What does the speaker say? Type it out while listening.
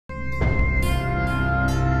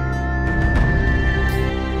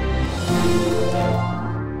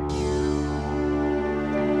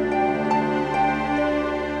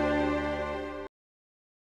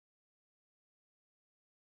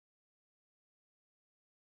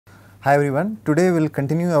Hi everyone, today we will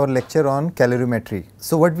continue our lecture on calorimetry.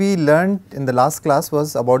 So what we learned in the last class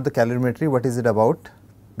was about the calorimetry. What is it about?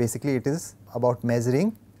 Basically it is about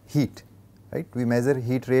measuring heat, right? We measure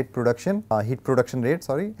heat production rate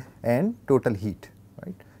and total heat,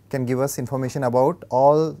 right? Can give us information about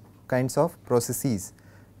all kinds of processes,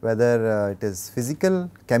 whether it is physical,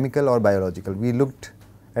 chemical or biological. We looked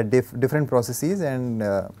at different processes and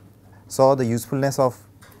saw the usefulness of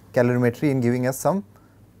calorimetry in giving us some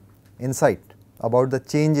insight about the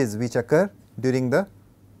changes which occur during the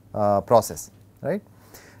process, right.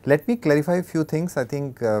 Let me clarify a few things. I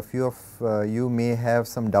think a few of you may have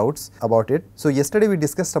some doubts about it. So, yesterday we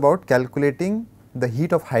discussed about calculating the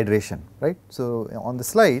heat of hydration, right. So, on the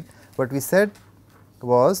slide what we said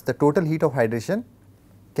was the total heat of hydration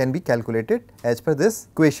can be calculated as per this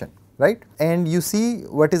equation, right. And you see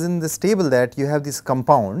what is in this table, that you have these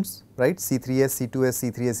compounds, right, C3S,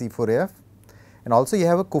 C2S, C3A, C4AF, and also you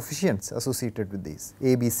have a coefficients associated with these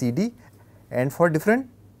A, B, C, D, and for different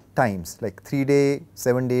times like 3 day,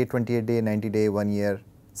 7 day, 28 day, 90 day, 1 year,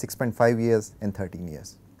 6.5 years and 13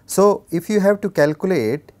 years. So, if you have to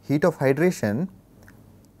calculate heat of hydration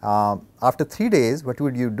after 3 days, what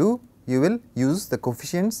would you do? You will use the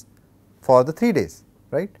coefficients for the 3 days,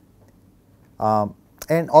 right.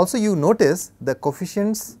 And also you notice the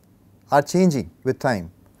coefficients are changing with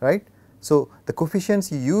time, right. So, the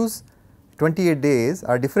coefficients you use 28 days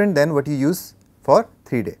are different than what you use for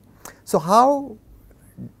 3 days. So, how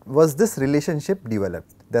was this relationship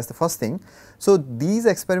developed? That is the first thing. So, these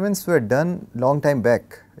experiments were done long time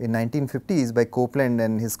back in 1950s by Copeland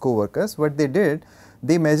and his co-workers. What they did,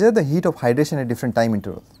 they measure the heat of hydration at different time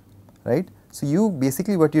intervals, right. So, you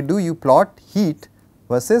basically what you do, you plot heat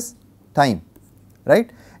versus time, right,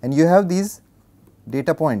 and you have these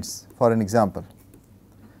data points. For an example,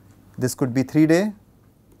 this could be 3 day,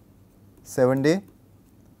 7 day,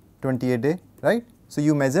 28 day, right. So,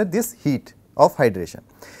 you measure this heat of hydration.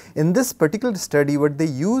 In this particular study, what they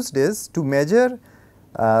used is to measure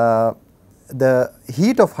the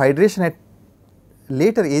heat of hydration at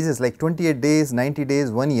later ages like 28 days, 90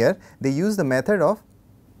 days, 1 year. They use the method of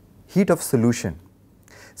heat of solution.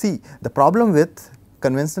 See, the problem with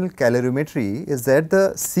conventional calorimetry is that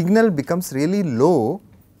the signal becomes really low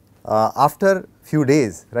after few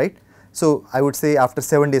days, right. So, I would say after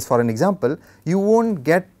 7 days for an example, you will not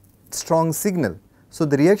get strong signal. So,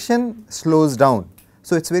 the reaction slows down.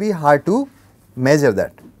 So, it is very hard to measure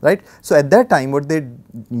that, right. So, at that time what they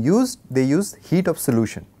used heat of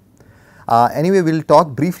solution. Anyway, we will talk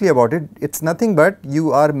briefly about it. It is nothing but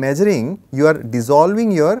you are measuring, you are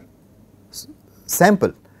dissolving your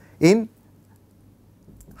sample in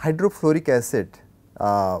hydrofluoric acid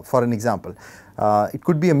for an example. It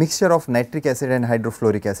could be a mixture of nitric acid and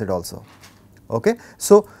hydrofluoric acid also. Okay.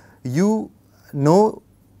 So, you know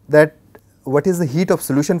that what is the heat of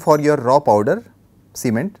solution for your raw powder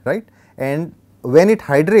cement, right, and when it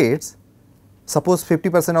hydrates, suppose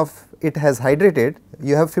 50% of it has hydrated,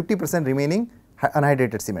 you have 50% remaining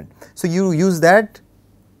unhydrated cement. So, you use that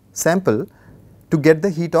sample to get the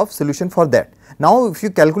heat of solution for that. Now, if you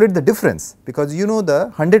calculate the difference, because you know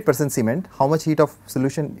the 100% cement, how much heat of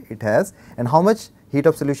solution it has and how much heat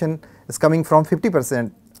of solution is coming from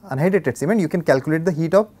 50% unhydrated cement, you can calculate the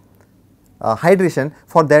heat of hydration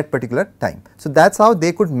for that particular time. So, that is how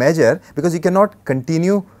they could measure, because you cannot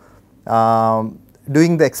continue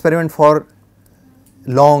doing the experiment for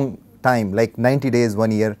long time like 90 days,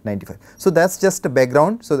 1 year, 95. So, that is just a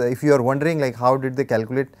background. So, if you are wondering like how did they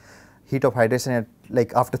calculate heat of hydration at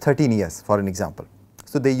like after 13 years for an example.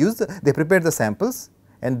 So, they prepared the samples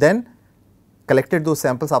and then collected those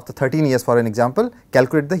samples after 13 years for an example,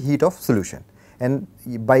 calculate the heat of solution, and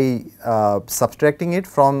by subtracting it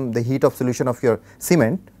from the heat of solution of your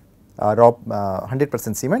cement, raw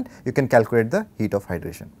 100% cement, you can calculate the heat of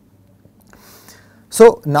hydration.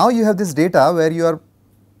 So, now you have this data where you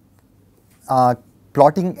are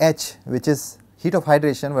plotting H, which is heat of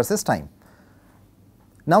hydration versus time.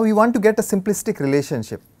 Now, we want to get a simplistic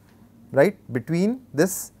relationship, right, between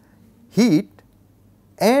this heat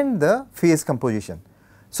and the phase composition.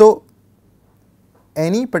 So,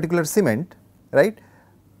 any particular cement, right,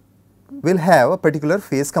 will have a particular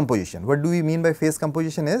phase composition. What do we mean by phase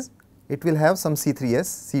composition is, it will have some C3S,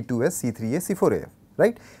 C2S, C3A, C4AF,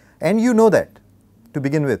 right, and you know that to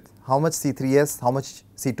begin with how much C3S, how much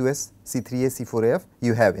C2S, C3A, C4AF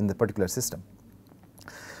you have in the particular system.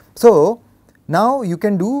 So, now you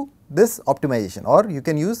can do this optimization, or you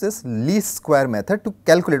can use this least square method to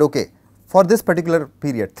calculate, okay, for this particular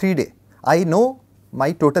period 3 day, I know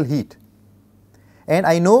my total heat and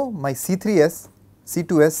I know my C3S,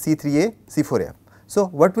 C2S, C3A, C4AF. So,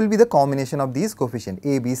 what will be the combination of these coefficients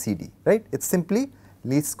A, B, C, D, right? It is simply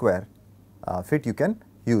least square fit you can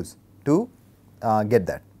use to get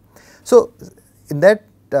that. So, in that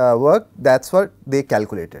work, that is what they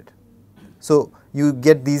calculated. So, you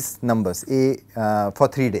get these numbers A for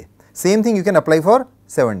 3 day. Same thing you can apply for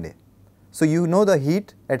 7 day. So, you know the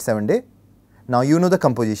heat at 7 day. Now, you know the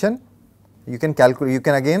composition, you can calculate, you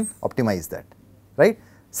can again optimize that, right.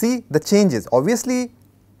 See the changes, obviously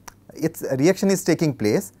its reaction is taking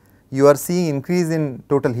place, you are seeing increase in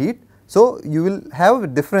total heat. So, you will have a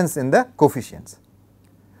difference in the coefficients,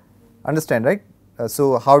 understand, right.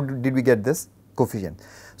 So, how did we get this coefficient?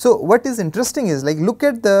 So, what is interesting is, like, look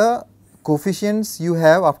at the coefficients you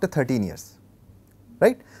have after 13 years,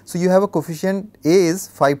 right. So, you have a coefficient A is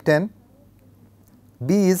 510,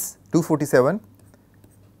 B is 247,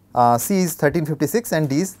 C is 1356 and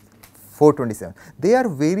D is 427. They are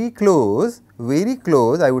very close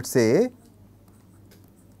I would say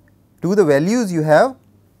to the values you have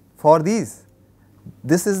for these.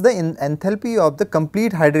 This is the enthalpy of the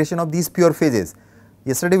complete hydration of these pure phases.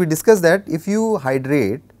 Yesterday we discussed that if you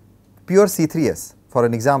hydrate pure C3S for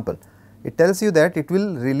an example, it tells you that it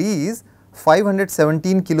will release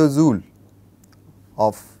 517 kilojoule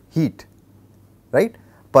of heat, right,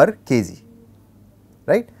 per kg,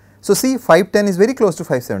 right. So, see 510 is very close to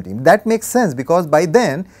 517, that makes sense because by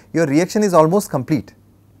then your reaction is almost complete,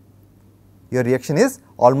 your reaction is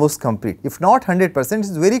almost complete, if not 100%, it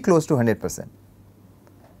is very close to 100%.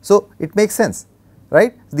 So, it makes sense,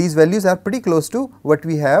 right, these values are pretty close to what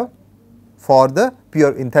we have for the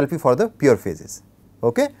pure enthalpy for the pure phases,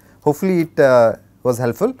 okay. Hopefully, it was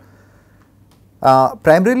helpful.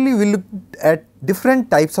 Primarily we looked at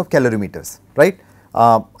different types of calorimeters, right.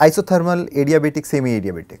 Isothermal, adiabatic,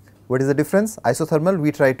 semi-adiabatic. What is the difference? Isothermal,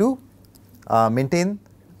 we try to maintain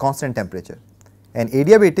constant temperature, and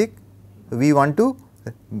adiabatic we want to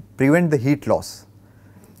prevent the heat loss,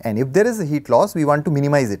 and if there is a heat loss we want to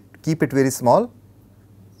minimize it, keep it very small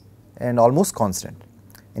and almost constant.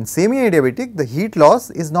 In semi-adiabatic the heat loss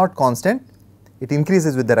is not constant, it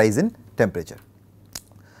increases with the rise in temperature.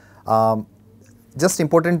 Just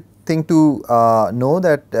important thing to know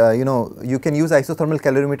that you can use isothermal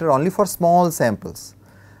calorimeter only for small samples.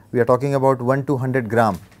 We are talking about 1 to 100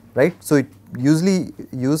 gram, right. So, it usually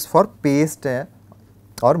used for paste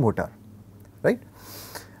or mortar, right.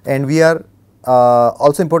 And we are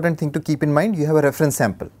also important thing to keep in mind, you have a reference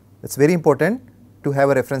sample. It is very important to have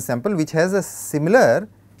a reference sample which has a similar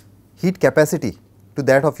heat capacity to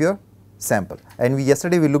that of your sample, and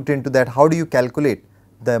yesterday we looked into that, how do you calculate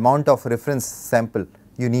the amount of reference sample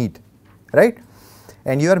you need, right,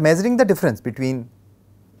 and you are measuring the difference between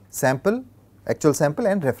sample, actual sample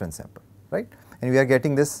and reference sample, right, and we are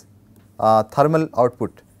getting this thermal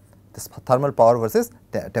output, this thermal power versus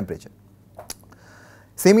temperature.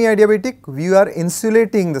 Semi-adiabatic, we are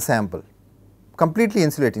insulating the sample, completely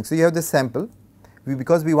insulating. So, you have this sample,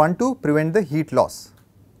 because we want to prevent the heat loss,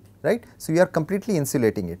 right. So, we are completely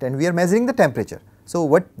insulating it and we are measuring the temperature. So,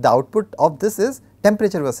 what the output of this is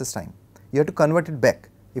temperature versus time, you have to convert it back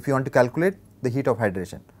if you want to calculate the heat of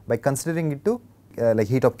hydration by considering it to like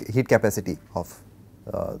heat capacity of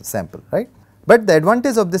sample, right. But the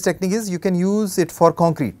advantage of this technique is you can use it for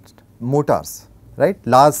concrete mortars, right,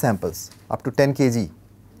 large samples up to 10 kg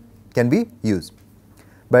can be used.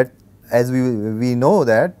 But as we know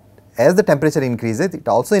that as the temperature increases, it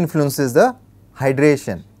also influences the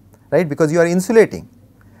hydration, right, because you are insulating,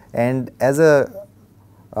 and as a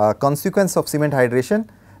consequence of cement hydration,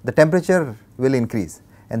 the temperature will increase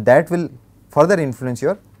and that will further influence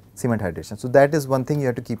your cement hydration. So, that is one thing you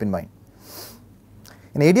have to keep in mind.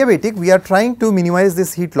 In adiabatic, we are trying to minimize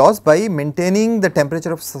this heat loss by maintaining the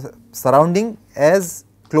temperature of surrounding as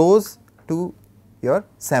close to your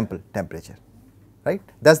sample temperature, right,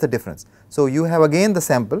 that is the difference. So, you have again the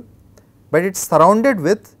sample, but it is surrounded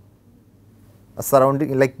with a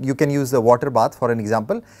surrounding, like you can use the water bath for an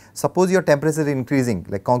example. Suppose your temperature is increasing,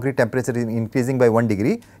 like concrete temperature is increasing by 1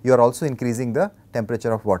 degree, you are also increasing the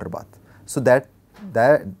temperature of water bath. So,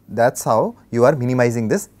 that's how you are minimizing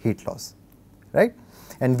this heat loss, right.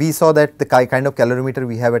 And we saw that the kind of calorimeter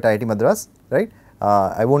we have at IIT Madras, right.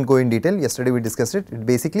 I will not go in detail, yesterday we discussed it.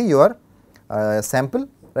 Basically, your sample,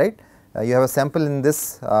 right, you have a sample in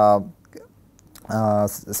this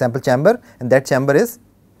sample chamber, and that chamber is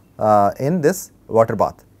in this water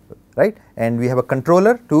bath, right, and we have a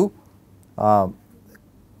controller to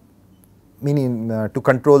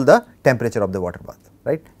control the temperature of the water bath,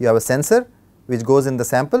 right. You have a sensor which goes in the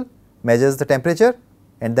sample, measures the temperature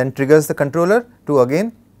and then triggers the controller to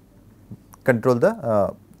again control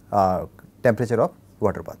the temperature of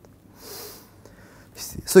water bath.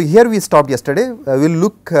 So, here we stopped yesterday, we will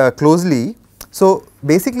look closely. So,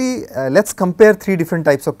 basically let us compare 3 different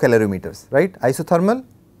types of calorimeters, right, isothermal,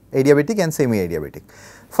 adiabatic and semi-adiabatic.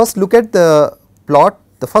 First look at the plot,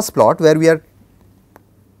 the first plot where we are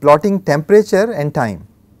plotting temperature and time,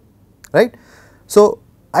 right. So,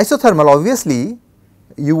 isothermal obviously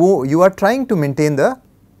you are trying to maintain the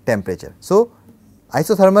temperature. So,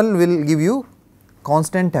 isothermal will give you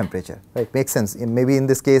constant temperature, right, makes sense. Maybe in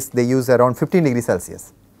this case they use around 15 degrees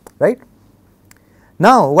Celsius, right.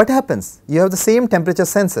 Now, what happens? You have the same temperature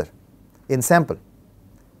sensor in sample.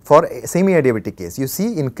 For a semi-adiabatic case, you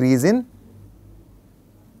see increase in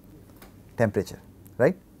temperature,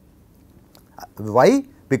 right. Why?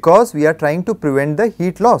 Because we are trying to prevent the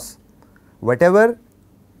heat loss. Whatever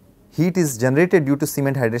heat is generated due to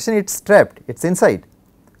cement hydration, it is trapped, it is inside,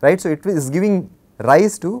 right. So, it is giving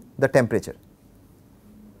rise to the temperature,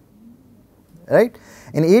 right.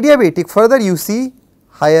 In adiabatic, further you see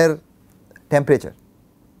higher temperature,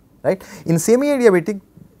 right. In semi-adiabatic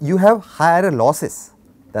you have higher losses,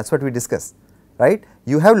 that is what we discussed, right.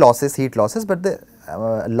 You have losses, heat losses, but the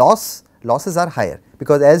losses are higher,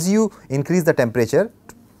 because as you increase the temperature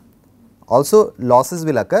also losses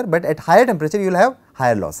will occur, but at higher temperature you will have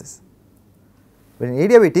higher losses. But in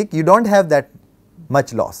adiabatic you do not have that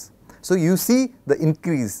much loss. So, you see the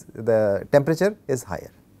increase, the temperature is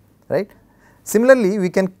higher, right. Similarly, we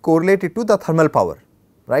can correlate it to the thermal power,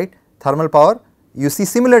 right. Thermal power, you see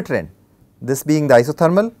similar trend, this being the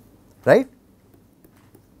isothermal, right,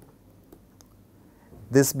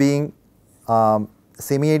 this being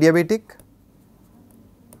semi-adiabatic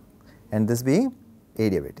and this being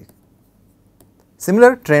adiabatic.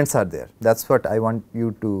 Similar trends are there, that is what I want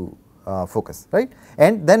you to focus, right.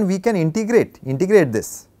 And then we can integrate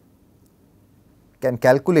this, can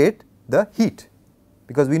calculate the heat,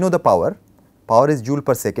 because we know the power is joule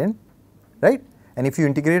per second, right, and if you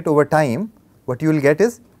integrate over time, what you will get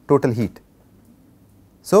is total heat.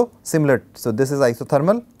 So, similar, so this is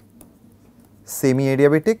isothermal,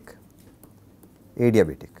 semi-adiabatic,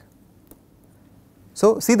 adiabatic.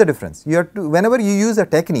 So, see the difference, you have to, whenever you use a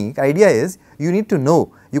technique, idea is you need to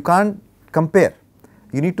know, you can't compare,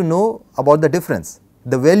 you need to know about the difference,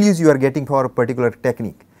 the values you are getting for a particular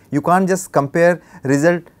technique. You can't just compare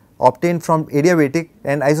result obtained from adiabatic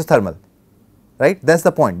and isothermal, right, that is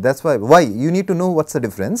the point, that is why you need to know what is the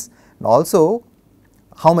difference and also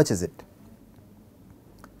how much is it.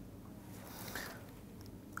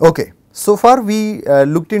 Okay. So far we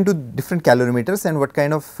looked into different calorimeters and what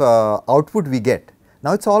kind of output we get.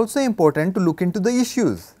 Now, it is also important to look into the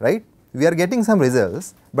issues, right. We are getting some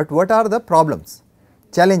results, but what are the problems,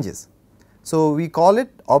 challenges. So, we call it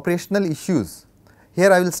operational issues.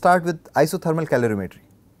 Here I will start with isothermal calorimetry.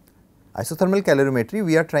 Isothermal calorimetry,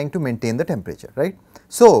 we are trying to maintain the temperature, right.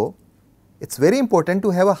 So, it is very important to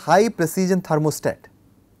have a high precision thermostat,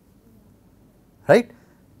 right.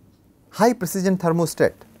 High precision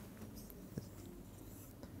thermostat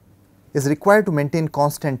is required to maintain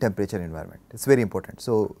constant temperature environment, it is very important.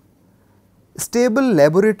 So, stable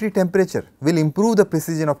laboratory temperature will improve the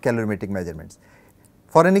precision of calorimetric measurements.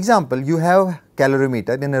 For an example, you have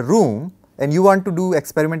calorimeter in a room and you want to do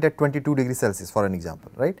experiment at 22 degrees Celsius for an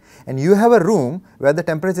example, right, and you have a room where the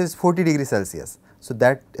temperature is 40 degrees Celsius. So,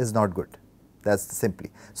 that is not good, that is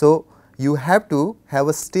simply. So, you have to have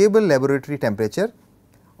a stable laboratory temperature,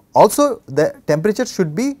 also the temperature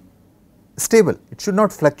should be stable, it should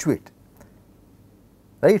not fluctuate,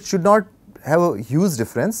 right, it should not have a huge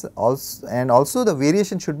difference also, and also the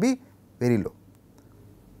variation should be very low.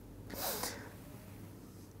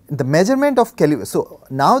 The measurement of so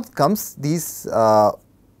now comes these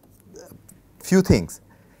few things,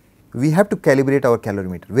 we have to calibrate our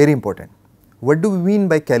calorimeter, very important. What do we mean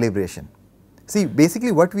by calibration? See,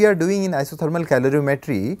 basically what we are doing in isothermal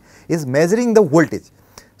calorimetry is measuring the voltage.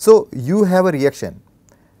 So, you have a reaction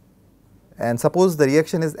and suppose the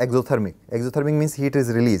reaction is exothermic, exothermic means heat is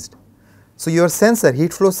released. So, your sensor,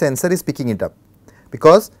 heat flow sensor is picking it up,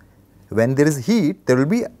 because when there is heat there will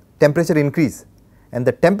be temperature increase and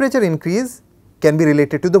the temperature increase can be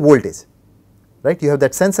related to the voltage, right. You have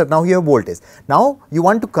that sensor, now you have voltage. Now, you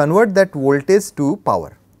want to convert that voltage to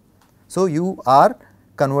power. So, you are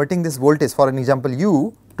converting this voltage, for an example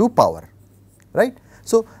U, to power, right.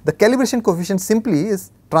 So, the calibration coefficient simply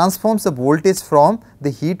is transforms the voltage from the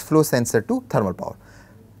heat flow sensor to thermal power.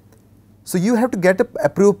 So, you have to get an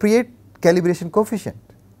appropriate calibration coefficient,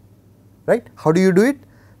 right. How do you do it?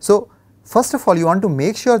 So, first of all you want to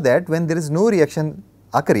make sure that when there is no reaction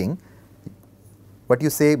occurring, what you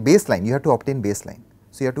say baseline, you have to obtain baseline.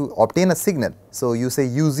 So, you have to obtain a signal. So, you say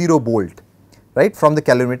U0 volt, right, from the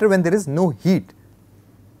calorimeter when there is no heat,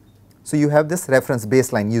 So, you have this reference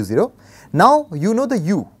baseline U0. Now, you know the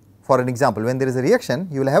U. For an example, when there is a reaction,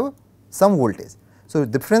 you will have some voltage. So,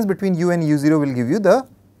 the difference between U and U0 will give you the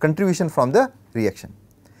contribution from the reaction.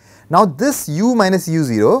 Now, this U minus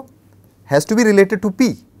U0 has to be related to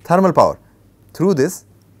P, thermal power, through this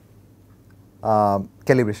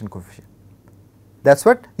calibration coefficient. That is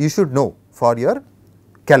what you should know for your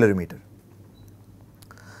calorimeter.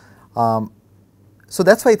 So,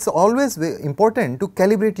 that is why it is always important to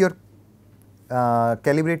calibrate your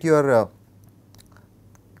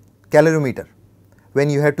calorimeter when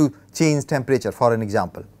you have to change temperature, for an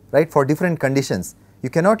example, right. For different conditions, you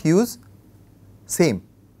cannot use same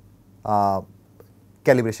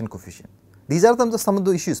calibration coefficient. These are some of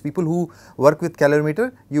the issues. People who work with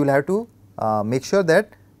calorimeter, you will have to make sure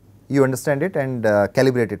that you understand it and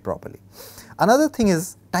calibrate it properly. Another thing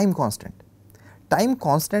is time constant. Time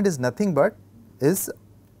constant is nothing but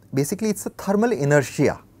basically it is a thermal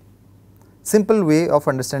inertia. Simple way of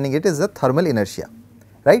understanding it is a thermal inertia,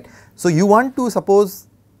 right. So, you want to suppose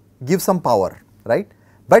give some power, right,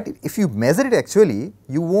 but if you measure it actually,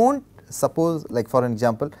 you will not suppose, like for an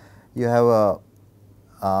example, you have a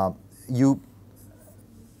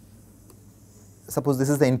suppose this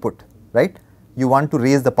is the input, right, you want to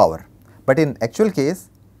raise the power, but in actual case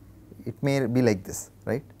it may be like this,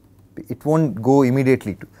 right, it will not go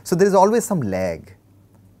immediately to. So, there is always some lag,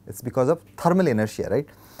 it is because of thermal inertia, right.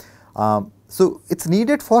 So, it is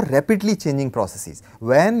needed for rapidly changing processes.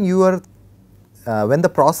 When you are when the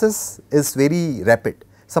process is very rapid,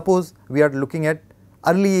 suppose we are looking at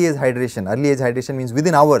early age hydration. Early age hydration means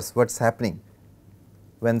within hours what is happening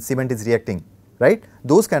when cement is reacting, right.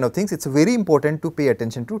 Those kind of things, it is very important to pay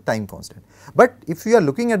attention to time constant. But if you are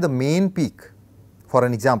looking at the main peak, for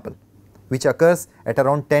an example, which occurs at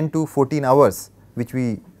around 10 to 14 hours, which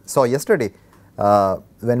we saw yesterday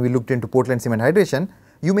when we looked into Portland cement hydration,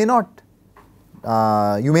 you may not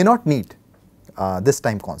need this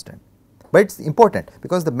time constant, but it is important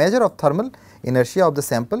because the measure of thermal inertia of the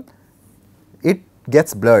sample, it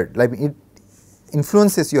gets blurred, like it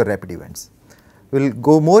influences your rapid events. We will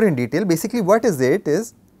go more in detail. Basically what is it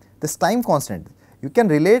is this time constant, you can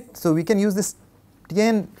relate. So, we can use this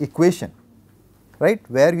TN equation, right,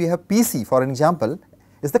 where we have PC, for an example,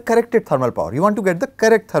 is the corrected thermal power. You want to get the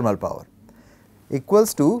correct thermal power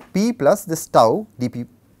equals to P plus this tau dP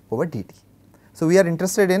over dt. So, we are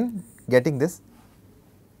interested in getting this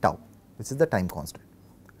tau, which is the time constant,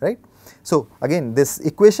 right. So, again this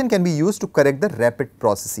equation can be used to correct the rapid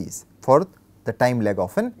processes for the time lag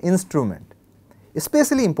of an instrument,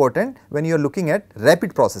 especially important when you are looking at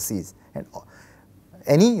rapid processes and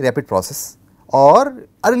any rapid process or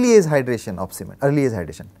early age hydration of cement, early age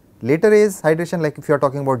hydration. Later age hydration, like if you are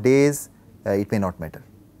talking about days, it may not matter.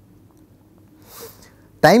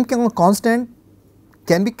 Time constant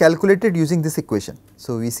can be calculated using this equation.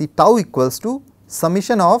 So, we see tau equals to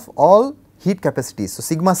summation of all heat capacities. So,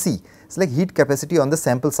 sigma c is like heat capacity on the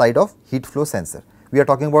sample side of heat flow sensor. We are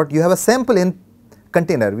talking about you have a sample in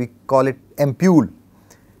container, we call it ampule,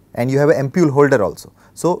 and you have an ampule holder also.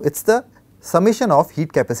 So, it is the summation of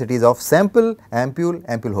heat capacities of sample,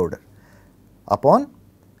 ampule holder upon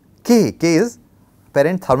K. K is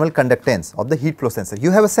apparent thermal conductance of the heat flow sensor.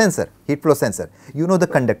 You have a sensor, heat flow sensor, you know the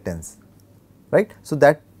conductance, right. So,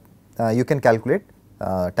 that you can calculate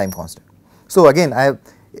time constant. So, again I have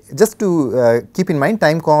just to keep in mind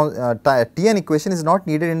TN equation is not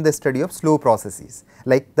needed in the study of slow processes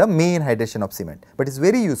like the main hydration of cement, but it is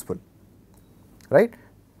very useful, right,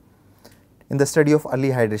 in the study of early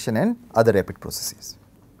hydration and other rapid processes.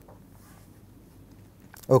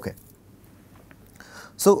 Okay.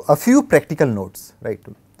 So, a few practical notes, right.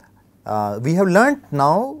 We have learnt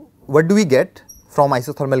now what do we get from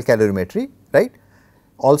isothermal calorimetry, right.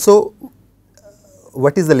 Also,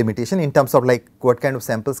 what is the limitation in terms of like what kind of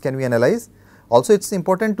samples can we analyze. Also, it is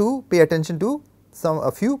important to pay attention to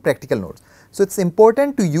a few practical notes. So, it is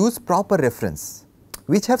important to use proper reference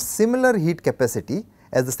which have similar heat capacity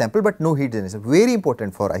as the sample, but no heat generation, very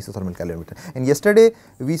important for isothermal calorimeter. And yesterday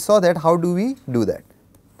we saw that how do we do that.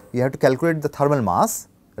 We have to calculate the thermal mass,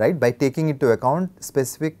 right, by taking into account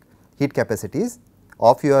specific heat capacities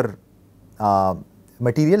of your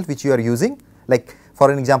material which you are using. Like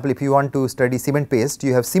for an example, if you want to study cement paste,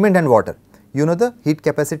 you have cement and water, you know the heat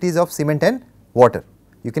capacities of cement and water,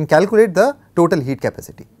 you can calculate the total heat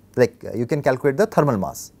capacity, like you can calculate the thermal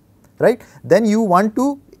mass, right. Then you want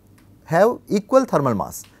to have equal thermal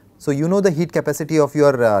mass. So, you know the heat capacity of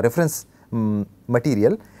your reference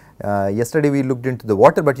material. Yesterday we looked into the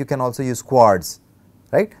water, but you can also use quartz,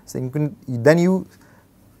 right. So, then you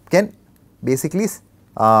can basically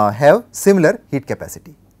have similar heat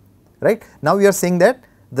capacity, right. Now, we are saying that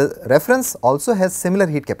the reference also has similar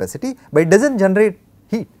heat capacity, but it does not generate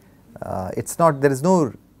heat. It is not, there is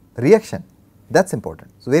no reaction, that is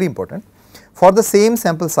important. So, very important. For the same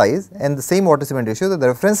sample size and the same water cement ratio, the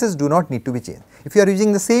references do not need to be changed. If you are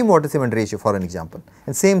using the same water cement ratio for an example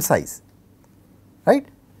and same size, right.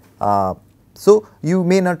 So, you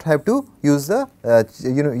may not have to use the,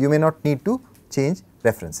 you may not need to change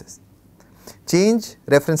references. Change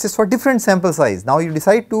references for different sample size. Now, you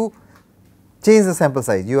decide to change the sample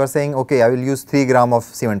size. You are saying, okay, I will use 3 gram of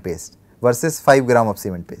cement paste versus 5 gram of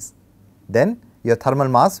cement paste. Then your thermal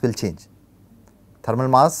mass will change. Thermal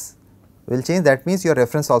mass will change, that means your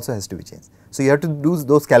reference also has to be changed. So, you have to do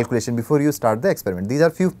those calculations before you start the experiment. These are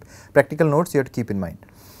few practical notes you have to keep in mind.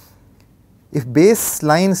 If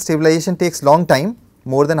baseline stabilization takes long time,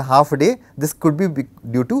 more than half a day, this could be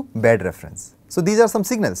due to bad reference. So, these are some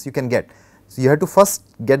signals you can get. So, you have to first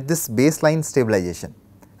get this baseline stabilization,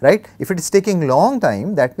 right. If it is taking long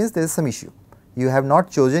time, that means there is some issue. You have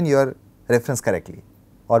not chosen your reference correctly,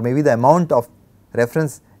 or maybe the amount of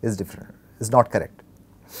reference is different, is not correct.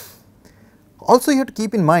 Also, you have to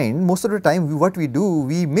keep in mind, most of the time what we do,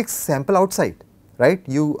 we mix sample outside, right.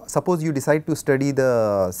 You suppose you decide to study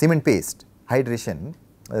the cement paste hydration,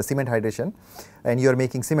 cement hydration, and you are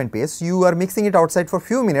making cement paste, you are mixing it outside for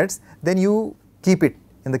few minutes, then you keep it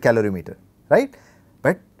in the calorimeter, right.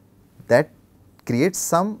 But that creates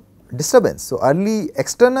some disturbance. So, early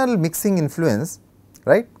external mixing influence,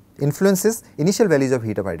 right, influences initial values of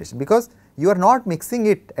heat of hydration, because you are not mixing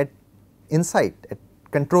it at inside at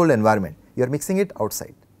controlled environment, you are mixing it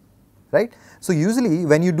outside, right. So, usually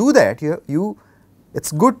when you do that, it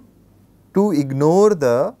is good to ignore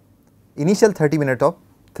the initial 30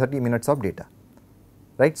 minutes of data,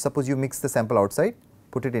 right. Suppose you mix the sample outside,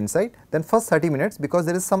 put it inside, then first 30 minutes, because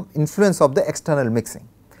there is some influence of the external mixing.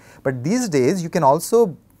 But these days you can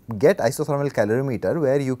also get isothermal calorimeter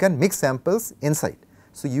where you can mix samples inside.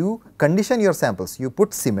 So, you condition your samples, you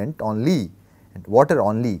put cement only and water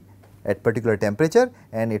only at particular temperature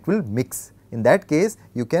and it will mix. In that case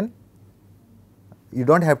you do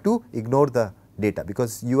not have to ignore the data,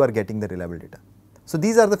 because you are getting the reliable data. So,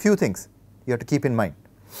 these are the few things you have to keep in mind.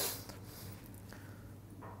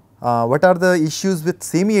 What are the issues with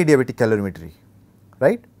semi-adiabatic calorimetry,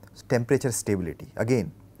 right? So, temperature stability,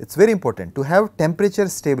 again it is very important to have temperature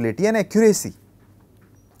stability and accuracy.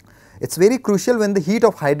 It is very crucial when the heat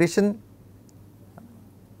of hydration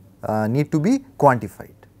need to be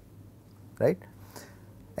quantified, right,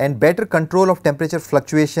 and better control of temperature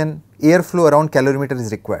fluctuation, airflow around calorimeter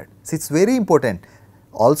is required. So, it is very important.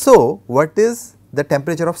 Also, what is the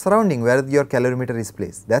temperature of surrounding where your calorimeter is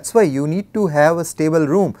placed? That is why you need to have a stable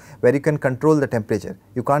room where you can control the temperature.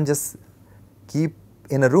 You can't just keep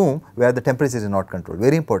in a room where the temperature is not controlled,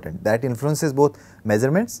 very important. That influences both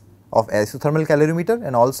measurements of isothermal calorimeter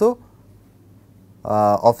and also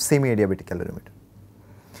of semi-adiabatic calorimeter.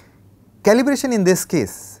 Calibration in this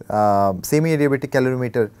case, semi-adiabatic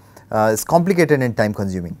calorimeter is complicated and time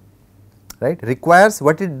consuming, right. Requires,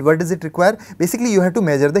 what does it require? Basically, you have to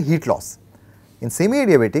measure the heat loss. In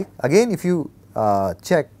semi-adiabatic, again if you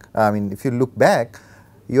if you look back,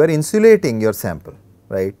 you are insulating your sample,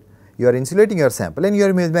 right. You are insulating your sample and you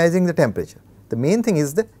are measuring the temperature. The main thing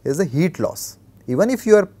is the heat loss. Even if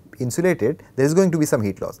you are insulated, there is going to be some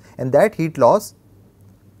heat loss, and that heat loss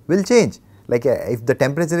will change. Like if the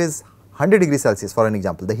temperature is 100 degrees Celsius for an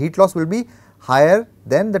example, the heat loss will be higher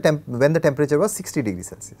than when the temperature was 60 degrees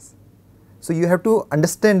Celsius. So, you have to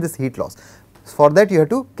understand this heat loss. For that you have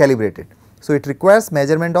to calibrate it. So, it requires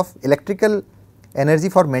measurement of electrical energy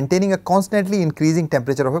for maintaining a constantly increasing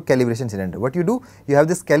temperature of a calibration cylinder. What you do? You have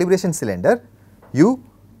this calibration cylinder, you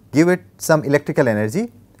give it some electrical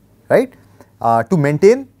energy, right, to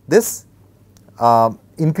maintain this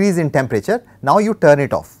increase in temperature. Now, you turn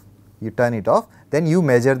it off, then you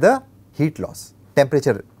measure the heat loss,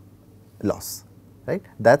 temperature loss, right.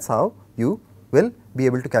 That is how you will be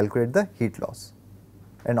able to calculate the heat loss,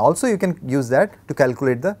 and also you can use that to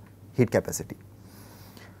calculate the heat capacity.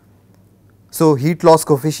 So, heat loss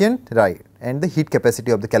coefficient, right, and the heat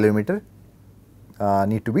capacity of the calorimeter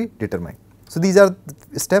need to be determined. So, these are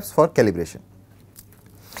the steps for calibration.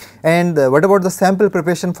 And what about the sample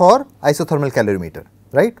preparation for isothermal calorimeter,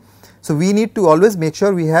 right? So, we need to always make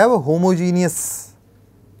sure we have a homogeneous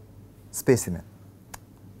specimen,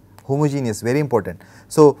 homogeneous, very important.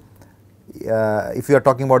 So, if you are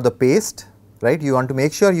talking about the paste, right, you want to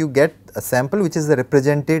make sure you get a sample which is the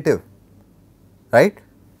representative, right.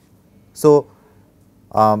 So,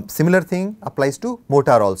 similar thing applies to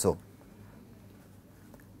mortar also.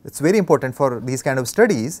 It is very important for these kind of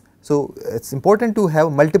studies. So, it is important to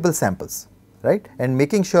have multiple samples, right, and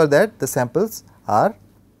making sure that the samples are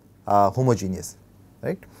homogeneous,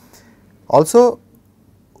 right. Also,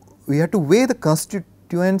 we have to weigh the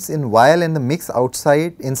constituents in vial and the mix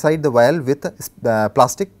inside the vial with a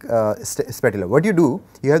plastic spatula. What you do,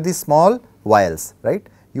 you have these small vials, right.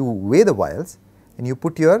 You weigh the vials and you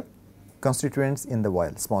put your constituents in the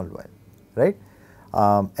vial, small vial, right,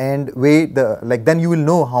 and weigh the, like, then you will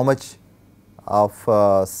know how much of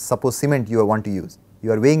suppose cement you want to use.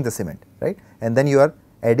 You are weighing the cement, right, and then you are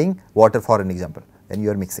adding water for an example, and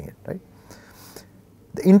you are mixing it, right.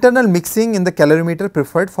 The internal mixing in the calorimeter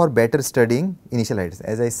preferred for better studying initial hydration.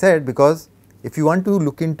 As I said, because if you want to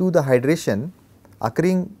look into the hydration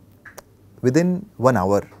occurring within 1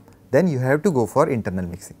 hour, then you have to go for internal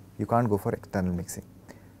mixing. You can't go for external mixing.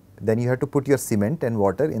 Then you have to put your cement and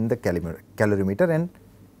water in the calorimeter and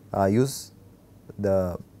use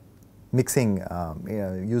the mixing,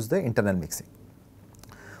 use the internal mixing.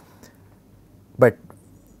 But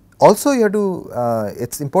also you have to,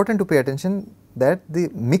 it is important to pay attention that the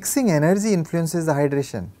mixing energy influences the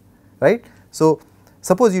hydration, right. So,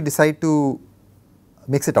 suppose you decide to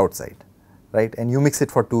mix it outside, right, and you mix it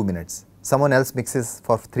for 2 minutes, someone else mixes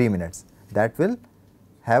for 3 minutes, that will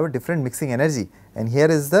have a different mixing energy, and here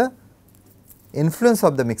is the influence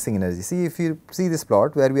of the mixing energy. See, if you see this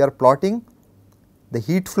plot where we are plotting the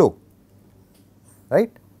heat flow, right,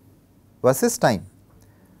 versus time.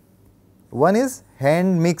 One is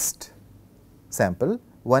hand mixed sample,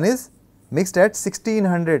 one is mixed at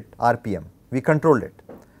 1600 RPM, we controlled it.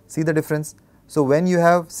 See the difference? So, when you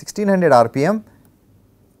have 1600 RPM,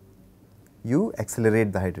 you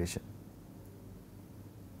accelerate the hydration,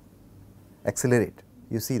 accelerate,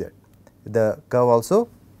 you see that the curve also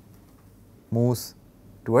moves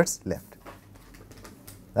towards left,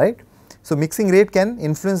 right. So, mixing rate can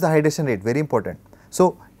influence the hydration rate, very important.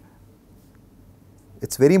 So, it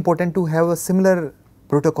is very important to have a similar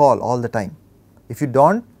protocol all the time. If you do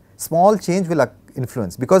not, small change will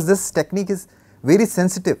influence, because this technique is very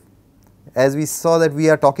sensitive. As we saw that we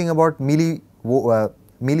are talking about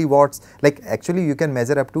milliwatts, like actually you can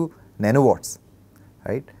measure up to nanowatts,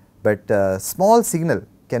 right, but small signal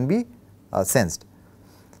can be sensed.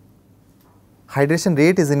 Hydration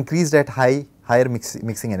rate is increased at higher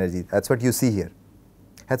mixing energy, that is what you see here.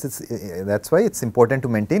 That is why it is important to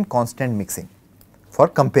maintain constant mixing for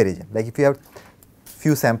comparison. Like if you have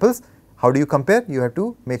few samples, how do you compare? You have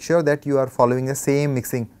to make sure that you are following the same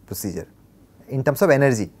mixing procedure in terms of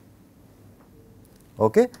energy.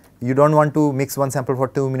 Okay? You do not want to mix one sample for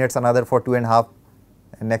 2 minutes, another for 2.5,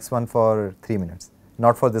 and next one for 3 minutes,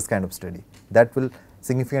 not for this kind of study. That will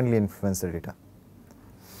significantly influence the data.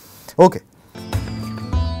 Okay.